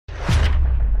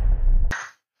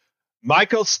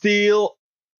Michael Steele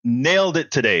nailed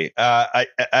it today.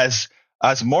 As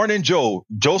Morning Joe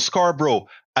Scarborough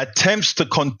attempts to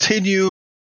continue.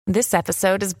 This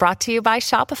episode is brought to you by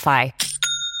Shopify.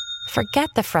 Forget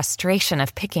the frustration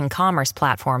of picking commerce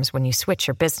platforms when you switch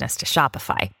your business to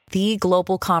Shopify, the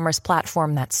global commerce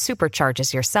platform that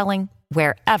supercharges your selling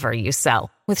wherever you sell.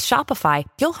 With Shopify,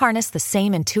 you'll harness the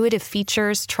same intuitive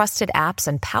features, trusted apps,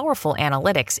 and powerful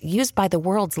analytics used by the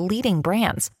world's leading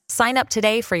brands. Sign up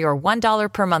today for your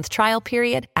 $1 per month trial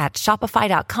period at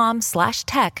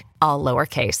shopify.com/tech, all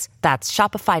lowercase. That's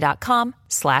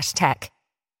shopify.com/tech.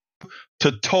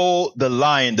 To toe the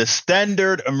line, the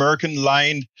standard American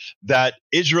line that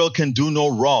Israel can do no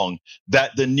wrong,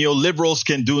 that the neoliberals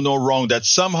can do no wrong, that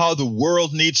somehow the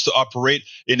world needs to operate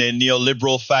in a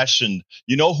neoliberal fashion.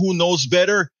 You know who knows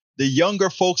better? The younger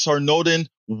folks are noting,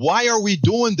 why are we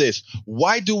doing this?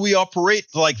 Why do we operate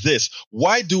like this?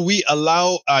 Why do we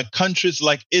allow countries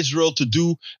like Israel to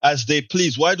do as they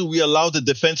please? Why do we allow the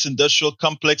defense industrial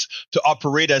complex to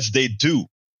operate as they do?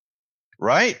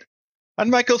 Right? And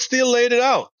Michael Steele laid it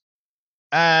out.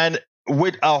 And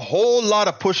with a whole lot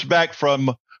of pushback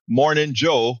from Morning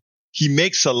Joe, he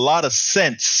makes a lot of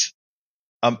sense.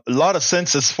 A lot of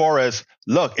sense as far as,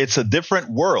 look, it's a different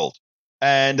world.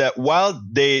 And while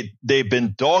they've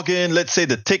been dogging, let's say,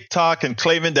 the TikTok and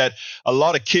claiming that a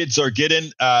lot of kids are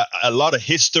getting a lot of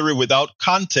history without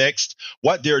context,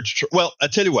 well, I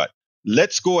tell you what,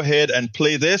 let's go ahead and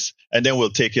play this, and then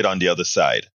we'll take it on the other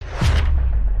side.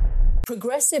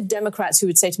 Progressive Democrats who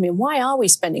would say to me, why are we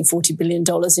spending $40 billion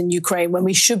in Ukraine when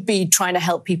we should be trying to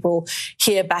help people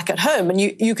here back at home? And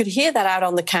you could hear that out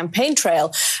on the campaign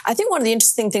trail. I think one of the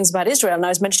interesting things about Israel, and I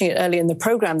was mentioning it earlier in the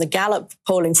program, the Gallup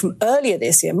polling from earlier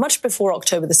this year, much before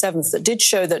October the 7th, that did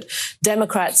show that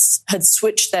Democrats had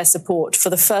switched their support for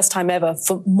the first time ever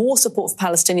for more support for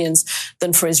Palestinians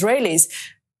than for Israelis.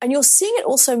 And you're seeing it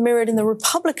also mirrored in the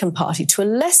Republican Party to a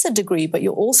lesser degree, but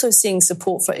you're also seeing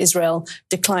support for Israel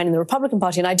decline in the Republican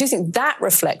Party. And I do think that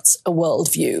reflects a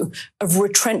worldview of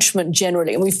retrenchment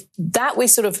generally. And we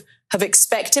sort of have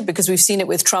expected because we've seen it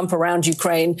with Trump around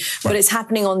Ukraine, but it's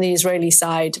happening on the Israeli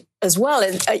side as well.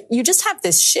 And you just have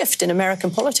this shift in American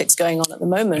politics going on at the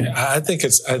moment. I think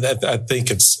it's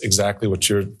exactly what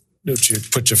you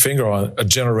put your finger on, a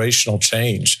generational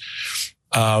change.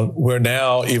 We're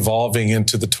now evolving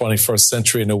into the 21st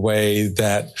century in a way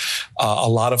that a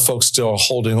lot of folks still are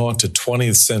holding on to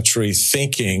 20th century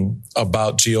thinking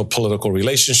about geopolitical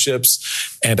relationships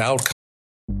and outcomes.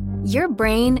 Your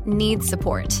brain needs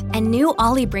support, and new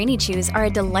Ollie Brainy Chews are a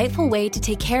delightful way to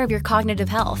take care of your cognitive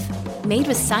health. Made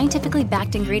with scientifically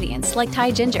backed ingredients like Thai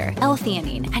ginger,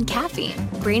 L-theanine, and caffeine,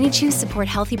 Brainy Chews support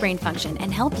healthy brain function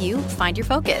and help you find your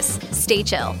focus, stay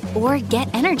chill, or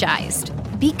get energized.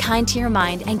 Be kind to your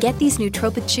mind and get these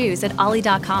nootropic chews at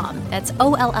ollie.com. That's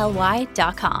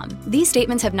OLLY.com. These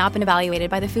statements have not been evaluated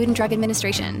by the Food and Drug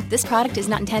Administration. This product is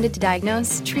not intended to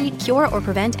diagnose, treat, cure, or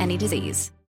prevent any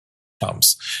disease.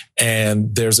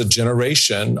 And there's a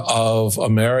generation of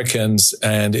Americans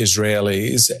and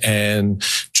Israelis and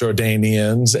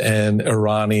Jordanians and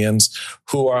Iranians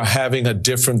who are having a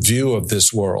different view of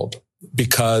this world,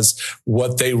 because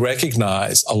what they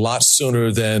recognize a lot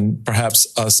sooner than perhaps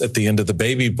us at the end of the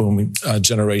baby boom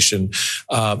generation.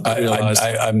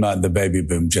 I'm not the baby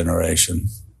boom generation.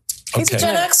 He's a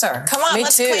Gen Xer. Come on,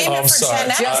 let's claim it for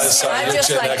Gen X.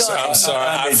 I'm sorry.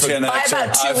 I'm Gen by Xer.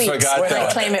 about 2 weeks,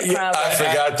 I claim it proudly. I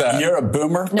forgot that. You're a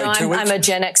boomer? No, I'm a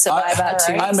Gen Xer by about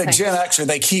 2 weeks. I'm a Gen Xer.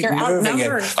 They keep moving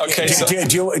it. Okay,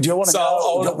 do you want to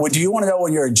know? Do you want to know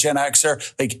when you're a Gen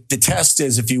Xer? Like, the test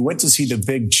is if you went to see The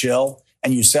Big Chill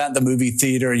and you sat in the movie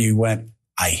theater and you went,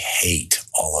 I hate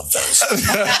all of those.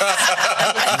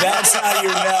 That's how you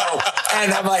know.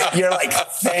 And I'm like, you're like,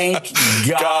 thank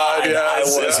God I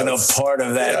wasn't a part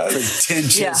of that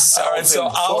pretentious. All right, so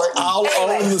I'll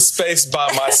own the space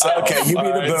by myself. Okay, you be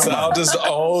the boomer. So I'll just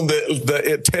own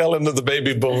the tail end of the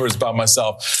baby boomers by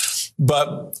myself.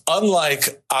 But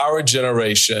unlike our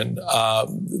generation,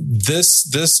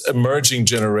 this emerging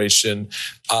generation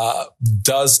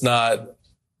does not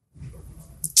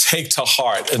take to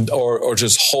heart or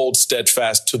just hold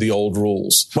steadfast to the old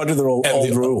rules. What are the old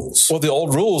rules? Well, the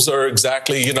old rules are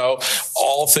exactly,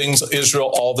 all things Israel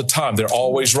all the time. They're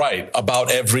always right about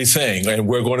everything. And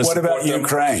we're going to support them. What about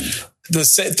Ukraine? The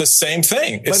same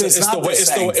thing. But it's not the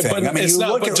same thing. I mean, you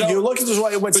look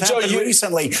at what's happened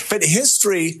recently. But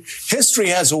history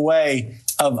has a way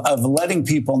of letting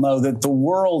people know that the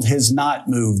world has not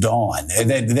moved on,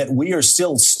 and that we are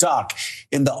still stuck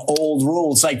in the old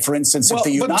rules. Like, for instance, if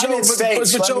the United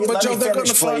States... But Joe, they're going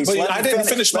to fight. I didn't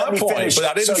finish my point. But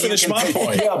I didn't finish my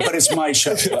point. Yeah, but it's my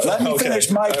show. Let me finish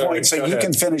my point so you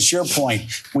can finish your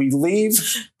point. We leave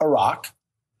Iraq,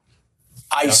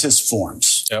 ISIS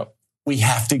forms. Yep. We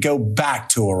have to go back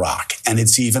to Iraq, and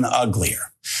it's even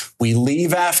uglier. We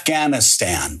leave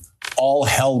Afghanistan, all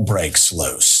hell breaks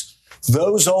loose.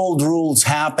 Those old rules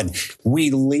happen.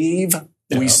 We leave,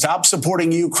 we stop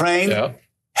supporting Ukraine,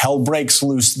 hell breaks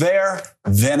loose there,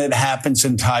 then it happens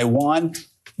in Taiwan.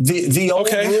 The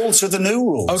old rules are the new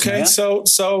rules. Okay, man.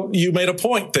 So you made a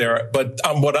point there, but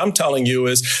what I'm telling you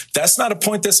is that's not a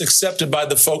point that's accepted by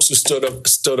the folks who stood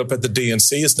up at the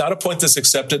DNC. It's not a point that's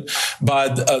accepted by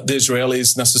the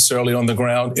Israelis necessarily on the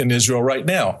ground in Israel right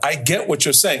now. I get what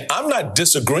you're saying. I'm not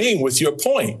disagreeing with your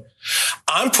point.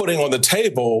 I'm putting on the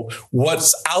table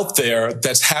what's out there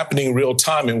that's happening real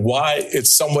time and why it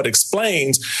somewhat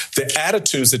explains the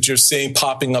attitudes that you're seeing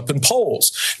popping up in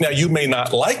polls. Now, you may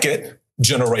not like it,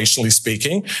 generationally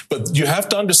speaking, but you have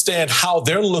to understand how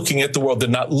they're looking at the world. They're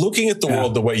not looking at the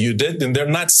world the way you did, and they're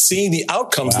not seeing the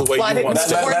outcomes the way you want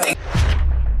to.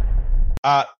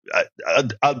 A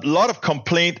lot of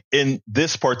complaint in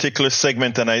this particular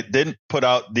segment, and I didn't put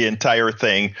out the entire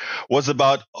thing, was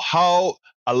about how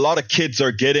a lot of kids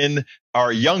are getting,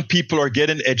 our young people are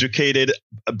getting educated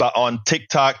on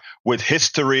TikTok with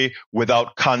history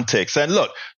without context. And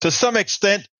look, to some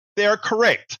extent, they are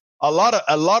correct. A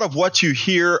lot of what you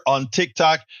hear on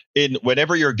TikTok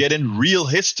whenever you're getting real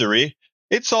history,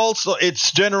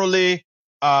 it's generally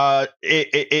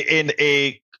in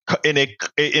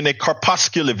a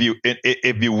corpuscular view,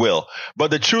 if you will.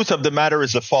 But the truth of the matter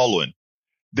is the following.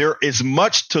 There is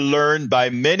much to learn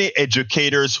by many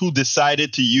educators who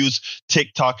decided to use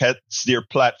TikTok as their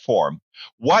platform.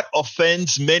 What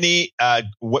offends many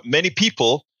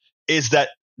people is that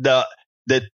the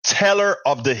teller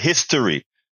of the history,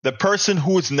 the person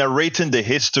who is narrating the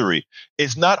history,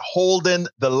 is not holding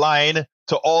the line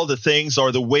to all the things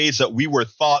or the ways that we were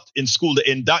taught in school, the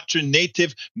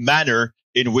indoctrinative manner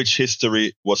in which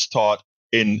history was taught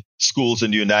in schools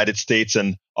in the United States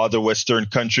and other Western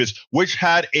countries, which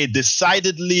had a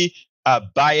decidedly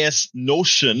biased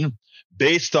notion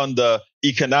based on the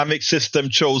economic system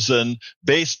chosen,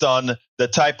 based on the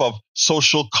type of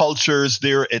social cultures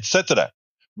there, etc.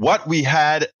 What we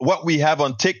have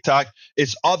on TikTok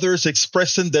is others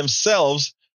expressing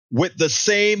themselves with the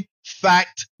same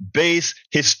fact-based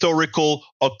historical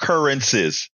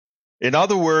occurrences. In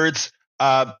other words,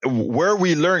 where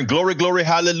we learn, glory, glory,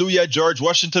 hallelujah, George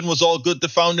Washington was all good, the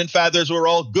founding fathers were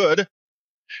all good.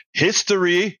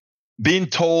 History being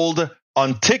told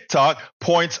on TikTok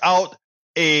points out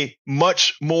a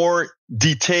much more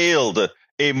detailed,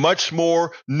 a much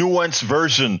more nuanced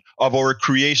version of our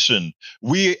creation.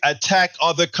 We attack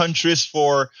other countries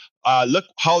for look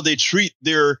how they treat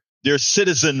their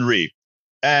citizenry.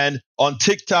 And on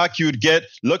TikTok, you'd get,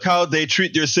 look how they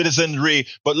treat their citizenry,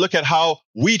 but look at how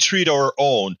we treat our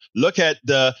own. Look at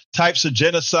the types of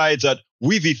genocides that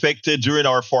we've effected during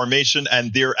our formation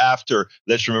and thereafter.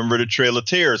 Let's remember the Trail of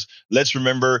Tears. Let's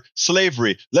remember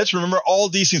slavery. Let's remember all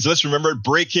these things. Let's remember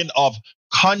breaking of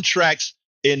contracts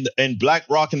in Black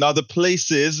Rock and other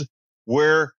places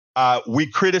where we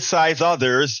criticize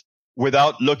others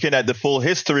without looking at the full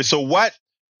history. So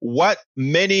what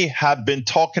many have been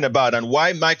talking about and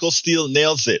why Michael Steele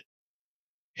nails it.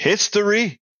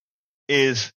 History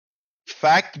is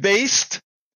fact-based,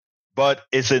 but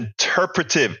is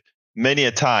interpretive many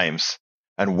a times.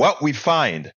 And what we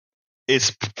find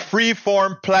is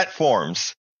free-form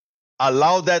platforms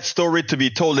allow that story to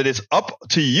be told. It is up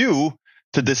to you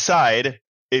to decide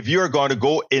if you're going to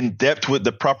go in depth with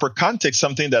the proper context,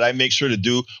 something that I make sure to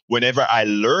do whenever I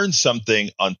learn something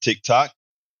on TikTok.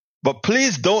 But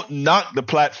please don't knock the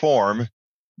platform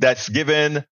that's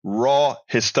given raw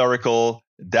historical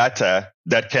data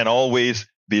that can always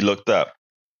be looked up.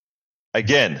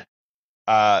 Again,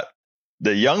 the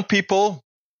young people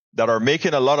that are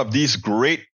making a lot of these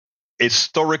great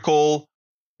historical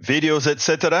videos,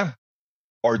 etc.,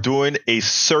 are doing a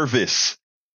service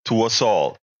to us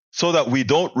all so that we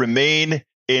don't remain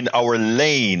in our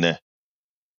lane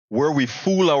where we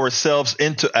fool ourselves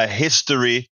into a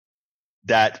history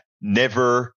that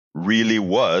never really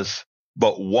was,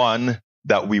 but one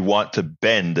that we want to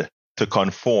bend to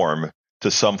conform to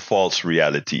some false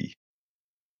reality.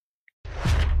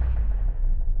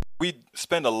 We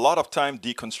spend a lot of time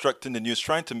deconstructing the news,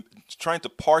 trying to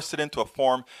parse it into a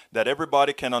form that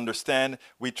everybody can understand.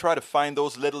 We try to find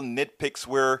those little nitpicks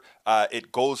where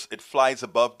it flies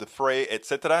above the fray,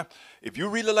 etc. If you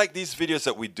really like these videos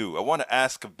that we do, I want to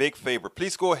ask a big favor.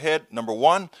 Please go ahead, number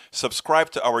 1,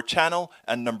 subscribe to our channel,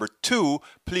 and number 2,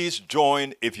 please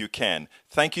join if you can.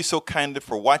 Thank you so kindly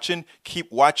for watching.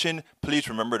 Keep watching. Please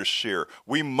remember to share.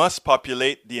 We must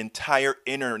populate the entire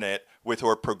internet with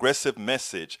our progressive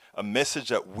message, a message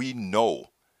that we know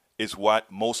is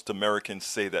what most Americans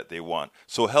say that they want.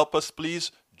 So help us,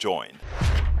 please join.